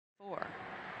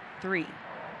3,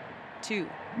 2,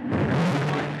 1,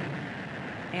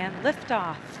 and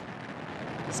liftoff.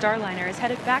 Starliner is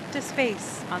headed back to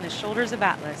space on the shoulders of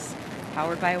Atlas,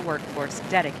 powered by a workforce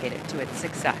dedicated to its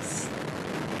success.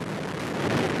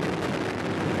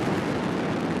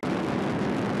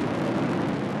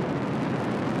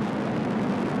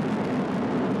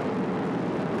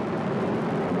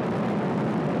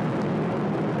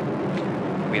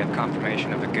 We have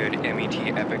confirmation of a good MET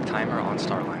epic timer on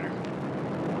Starliner.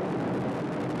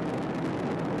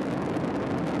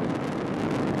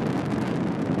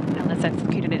 Atlas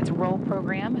executed its roll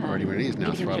program. Priority when it is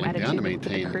now throttling down to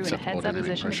maintain crew in a acceptable heads-up dynamic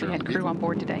position if pressure you on had the crew vehicle. on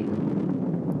board today.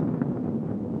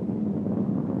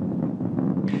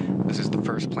 This is the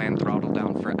first planned throttle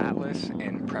down for Atlas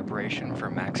in preparation for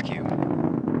max Q.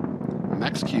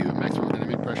 Max Q, maximum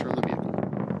dynamic pressure on the vehicle.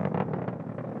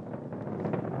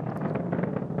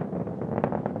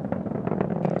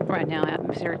 Right now,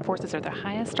 atmospheric forces are the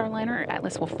highest Starliner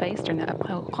Atlas will face during the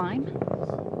uphill climb.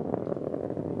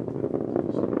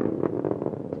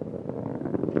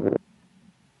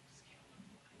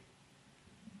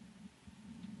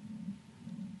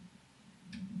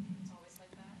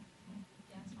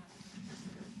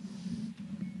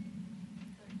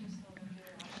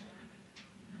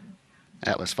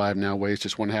 Atlas V now weighs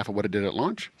just 1/2 of what it did at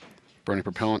launch, burning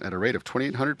propellant at a rate of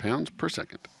 2,800 pounds per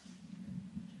second.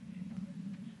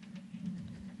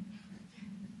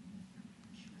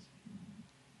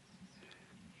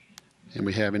 And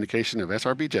we have indication of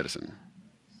SRB jettison.